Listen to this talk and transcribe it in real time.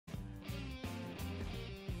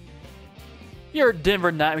Your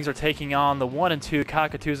Denver Nightwings are taking on the 1-2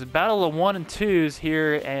 Cockatoos. A battle of 1 and 2s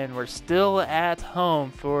here, and we're still at home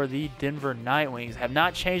for the Denver Nightwings. Have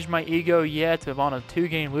not changed my ego yet. I'm on a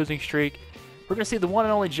 2-game losing streak. We're going to see the one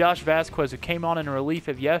and only Josh Vasquez, who came on in relief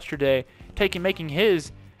of yesterday, making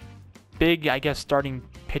his big, I guess, starting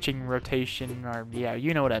pitching rotation, or yeah,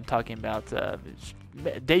 you know what I'm talking about,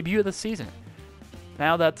 debut of the season.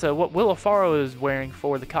 Now that what Will Alfaro is wearing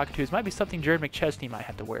for the Cockatoos might be something Jared McChesney might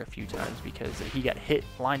have to wear a few times because he got hit,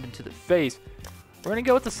 lined into the face. We're going to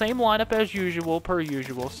go with the same lineup as usual, per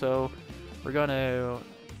usual. So we're going to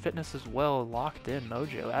fitness as well, locked in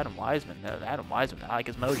mojo. Adam Wiseman, I like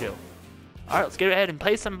his mojo. All right, let's get ahead and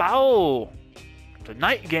play some ball. It's a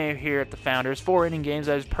night game here at the Founders, 4-inning games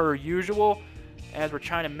as per usual, as we're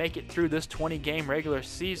trying to make it through this 20-game regular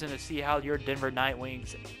season to see how your Denver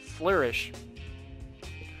Nightwings flourish.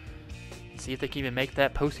 See if they can even make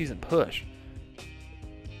that postseason push.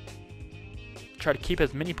 Try to keep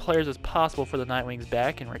as many players as possible for the Nightwings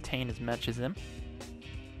back and retain as much as them.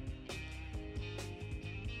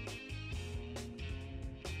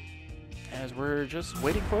 As we're just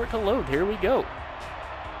waiting for it to load. Here we go.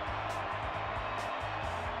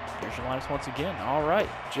 There's your lineups once again. All right.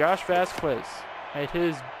 Josh Vasquez had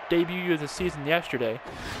his debut of the season yesterday.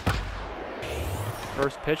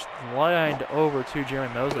 First pitch lined over to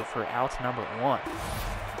Jeremy Mosley for out number 1.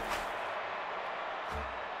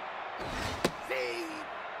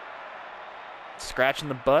 Scratching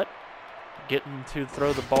the butt, getting to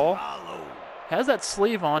throw the ball. Has that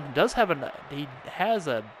sleeve on. He has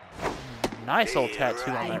a nice old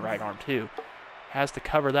tattoo on that right arm too. Has to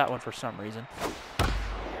cover that one for some reason.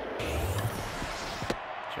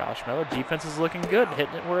 Josh Miller, defense is looking good,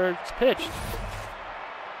 hitting it where it's pitched.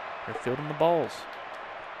 They're fielding the balls.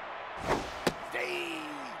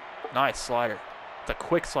 Nice slider. It's a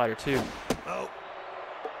quick slider too.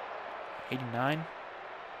 89.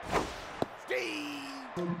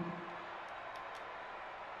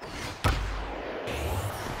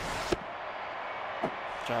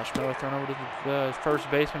 Josh Miller thrown over to the first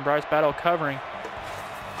baseman, Bryce Battle covering.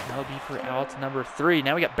 That'll be for out number 3.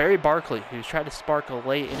 Now we got Barry Barkley, who's tried to spark a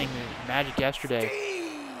late inning magic yesterday.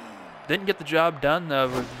 Didn't get the job done though,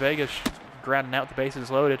 with Vegas grounding out the bases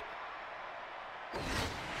loaded.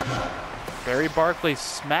 Barry Barkley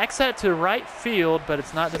smacks that to right field, but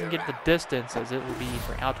doesn't get the distance, as it will be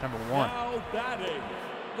for out number 1.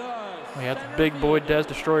 We have the big boy Des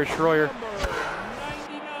Destroyer Schroyer.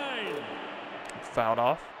 Fouled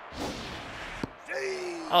off.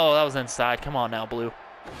 Oh, that was inside. Come on now, Blue.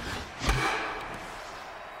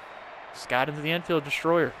 Scott into the infield,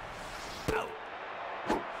 Destroyer.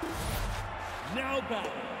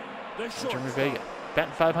 Jeremy Vega,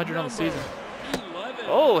 batting 500 on the season.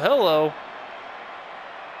 Oh, hello.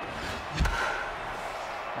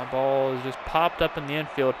 My ball is just popped up in the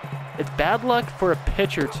infield. It's bad luck for a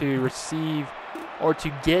pitcher to receive or to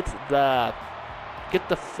get the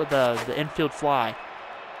infield fly.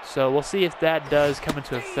 So we'll see if that does come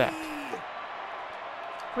into effect.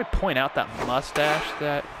 Let me point out that mustache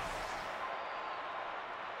that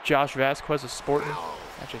Josh Vasquez is sporting.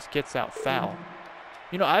 That just gets out foul.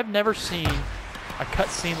 You know, I've never seen a cut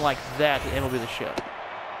scene like that at MLB The Show.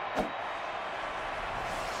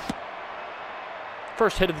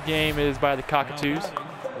 First hit of the game is by the Cockatoos.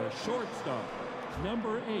 The shortstop,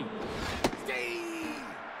 number 8.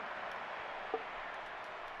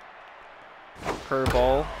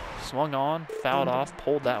 Curveball, swung on, fouled off,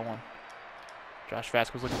 pulled that one. Josh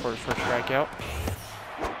Vasquez looking for his first strikeout.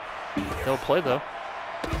 He'll play though.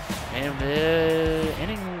 And the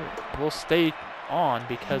inning will stay on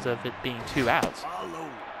because of it being 2 outs.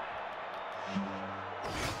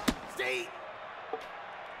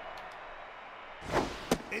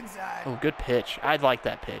 Oh, good pitch. I like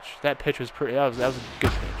that pitch. That pitch was pretty. That was a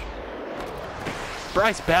good pitch.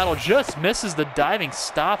 Bryce Battle just misses the diving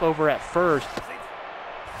stop over at first.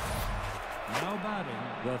 Now batting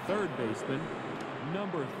the third baseman,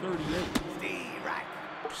 number 38.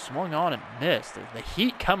 Swung on and missed. The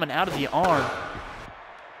heat coming out of the arm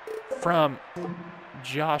from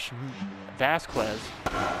Josh Vasquez.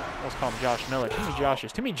 Let's call him Josh Miller. Too many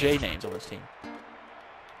Joshes. Too many J names on this team.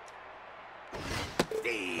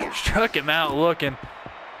 Struck him out looking.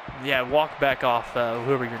 Yeah, walk back off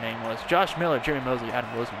whoever your name was. Josh Miller, Jeremy Mosley,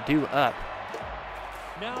 Adam Wilson, due up.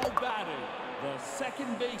 Now batting the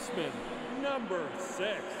second baseman, number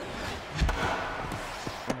 6.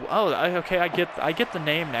 Oh, okay, I get the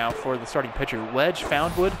name now for the starting pitcher. Wedge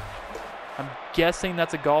Foundwood. I'm guessing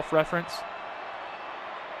that's a golf reference.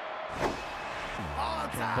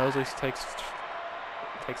 Mosley takes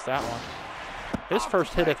that one. His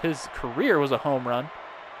first hit of his career was a home run.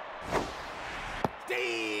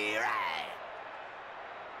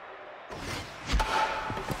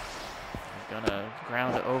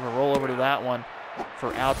 Ground it over, roll over to that one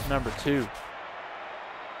for out number 2.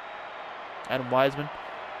 Adam Wiseman.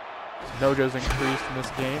 His mojo's increased in this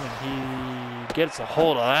game, and he gets a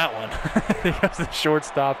hold of that one. He goes to the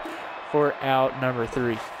shortstop for out number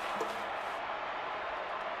 3.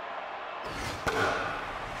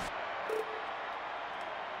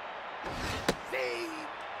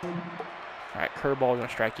 All right, curveball going to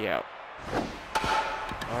strike you out.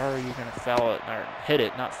 Or are you going to foul it, or hit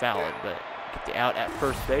it, not foul it, but get the out at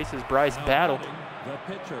first base is Bryce Battle. The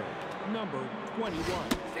pitcher, number 21.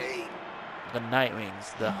 The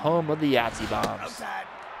Nightwings, the home of the Yahtzee bombs.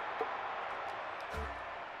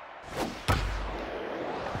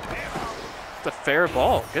 It's a fair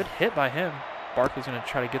ball. Good hit by him. Barkley's going to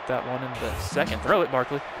try to get that one in the second. Throw it,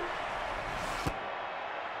 Barkley.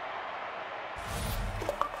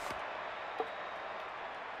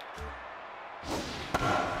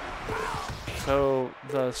 So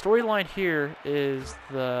the storyline here is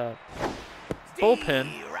the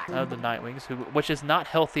bullpen of the Nightwings, which is not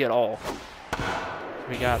healthy at all.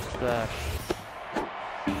 We got the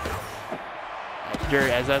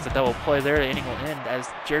Jerry, as that's a double play there. The inning will end as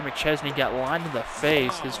Jerry McChesney got lined in the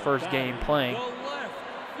face his first game playing. The left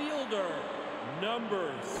fielder,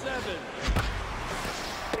 number 7.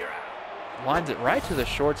 Lines it right to the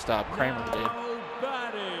shortstop. Kramer did. Now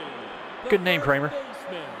batting, Good name, Kramer.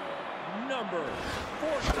 baseman, number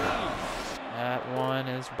 14. That one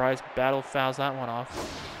is Bryce Battle fouls that one off.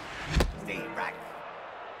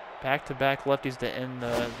 Back-to-back lefties to end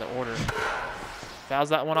the order. Fouls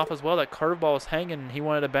that one off as well. That curveball was hanging, and he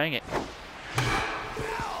wanted to bang it.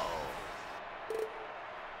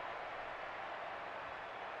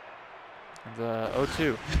 The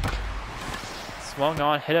 0-2. Swung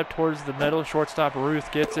on, hit up towards the middle. Shortstop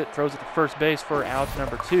Ruth gets it, throws it to first base for out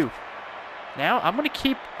number 2. Now I want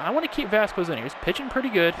to keep Vasquez in here. He's pitching pretty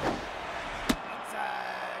good.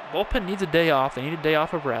 Bullpen needs a day off. They need a day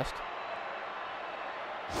off of rest.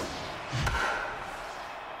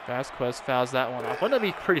 Vasquez fouls that one off. Wouldn't that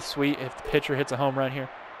be pretty sweet if the pitcher hits a home run here?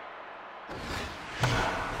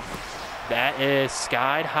 That is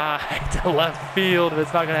skied high to left field, but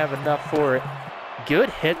it's not going to have enough for it. Good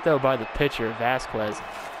hit, though, by the pitcher, Vasquez.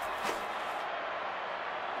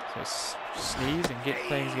 So sneeze and get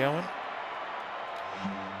things going.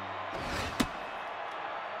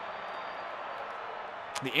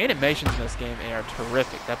 The animations in this game are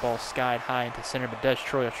terrific. That ball skied high into center, but Des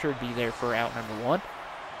Troy should be there for out number 1.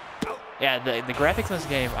 Yeah, the graphics in this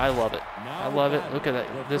game, I love it. I love it. Look at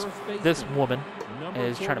that. This woman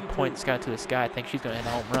is trying to point this guy to the sky. I think she's going to hit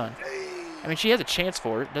a home run. I mean, she has a chance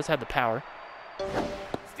for it. Does have the power.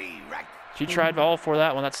 She tried all for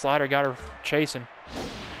that one. That slider got her chasing.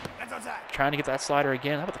 Trying to get that slider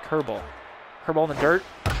again. How about the curveball? Curveball in the dirt.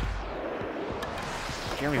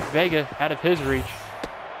 Jeremy Vega out of his reach.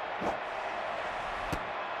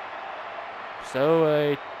 So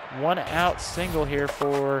a 1-out single here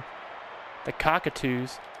for the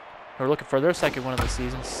Cockatoos, who are looking for their second one of the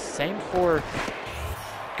season. Same for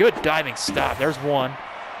good diving stop. There's one.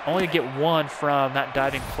 Only get one from that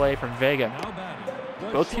diving play from Vega.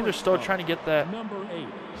 Both teams are still trying to get that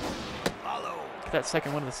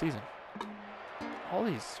second one of the season. All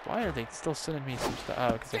these, why are they still sending me some stuff?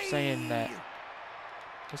 Oh, because they're saying that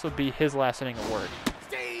this would be his last inning of work.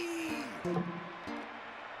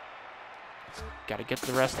 Got to get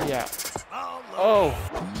the rest of the out. Oh,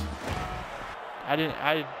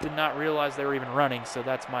 I did not realize they were even running, so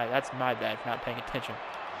that's my bad for not paying attention.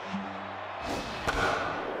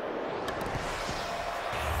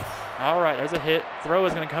 All right, there's a hit. Throw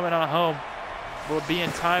is going to come in on a home. Will it be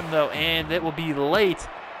in time though? And it will be late.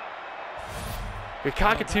 Your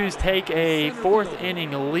Cockatoos take a 4th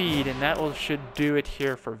inning lead, and that should do it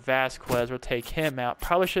here for Vasquez. We'll take him out.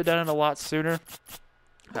 Probably should have done it a lot sooner.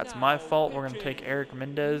 That's my fault. We're going to take Eric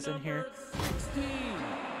Mendez in here.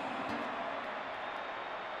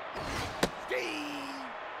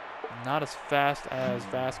 Not as fast as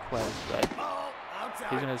Vasquez, but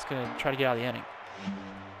he's just going to try to get out of the inning.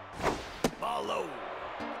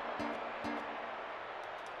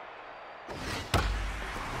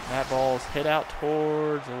 That ball is hit out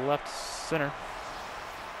towards the left center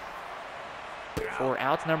for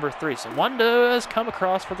out number 3. So one does come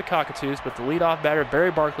across for the Cockatoos, but the leadoff batter,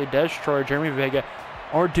 Barry Barkley, Des Troy, Jeremy Vega,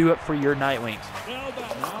 are due up for your Nightwings.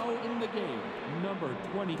 Now in the game, number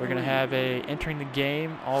 23. We're going to have a entering the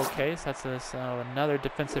game all case. That's another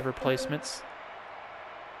defensive replacements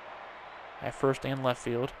at first and left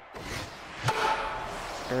field.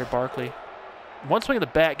 Barry Barkley. One swing of the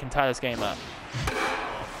bat can tie this game up.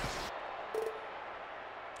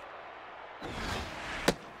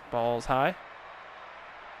 Ball's high.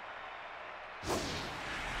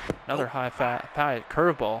 Another high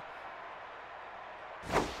curveball.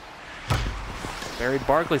 Barry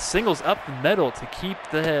Barkley singles up the middle to keep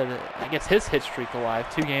I guess his hit streak alive.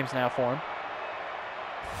 2 games now for him.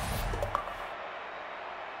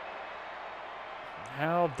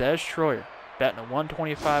 Now Des Troyer batting a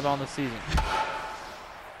 125 on the season.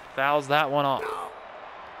 Fouls that one off.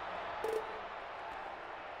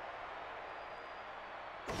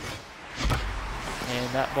 And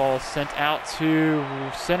that ball is sent out to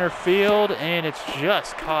center field, and it's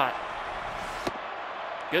just caught.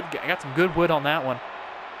 Good. I got some good wood on that one.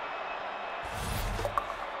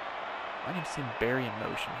 I need to see Barry in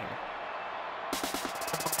motion here.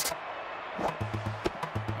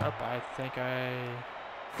 Oh, I think I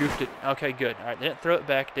goofed it. Okay, good. All right, didn't throw it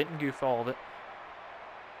back. Didn't goof all of it.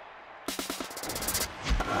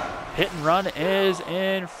 Hit and run is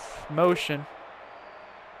in motion.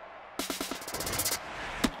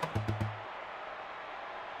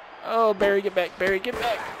 Oh, Barry, get back. Barry, get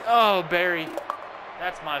back. Oh, Barry.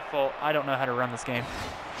 That's my fault. I don't know how to run this game.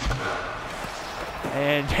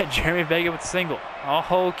 And Jeremy Vega with single.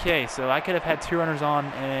 Oh, okay, so I could have had 2 runners on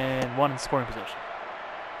and 1 in scoring position.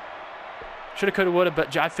 Shoulda, coulda, woulda,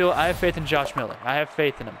 but I have faith in Josh Miller. I have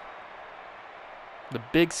faith in him. The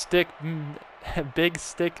big stick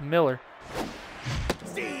Miller.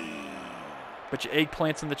 Put your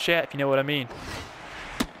eggplants in the chat if you know what I mean.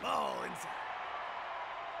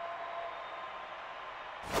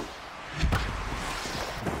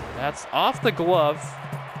 That's off the glove.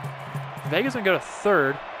 Vega's gonna go to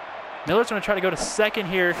third. Miller's gonna try to go to second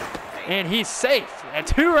here, and he's safe. And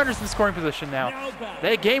 2 runners in scoring position now.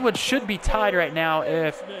 That game should be tied right now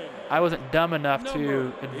if I wasn't dumb enough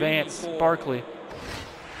to advance Barkley.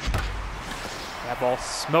 That ball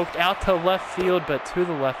smoked out to left field, but to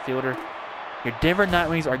the left fielder. Your Denver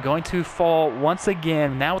Nightwings are going to fall once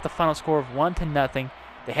again, now with the final score of 1-0.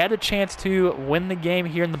 They had a chance to win the game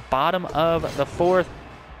here in the bottom of the 4th.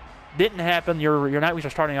 Didn't happen. Your Nightwings are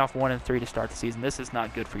starting off 1-3 to start the season. This is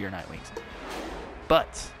not good for your Nightwings.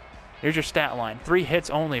 But here's your stat line. 3 hits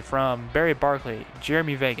only from Barry Barkley,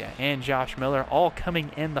 Jeremy Vega, and Josh Miller, all coming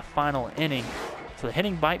in the final inning. So the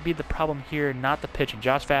hitting might be the problem here, not the pitching.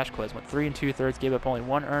 Josh Vasquez went 3 2/3, gave up only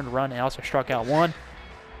 1 earned run, and also struck out 1.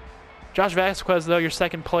 Josh Vasquez, though, your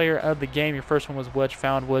second player of the game. Your first one was Wedge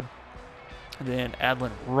Foundwood. And then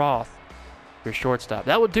Adlin Roth, your shortstop.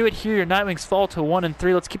 That will do it here. Your Nightwings fall to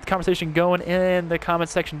 1-3. Let's keep the conversation going in the comment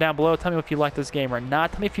section down below. Tell me if you like this game or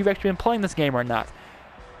not. Tell me if you've actually been playing this game or not.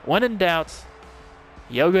 When in doubt,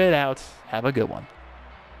 yoga it out. Have a good one.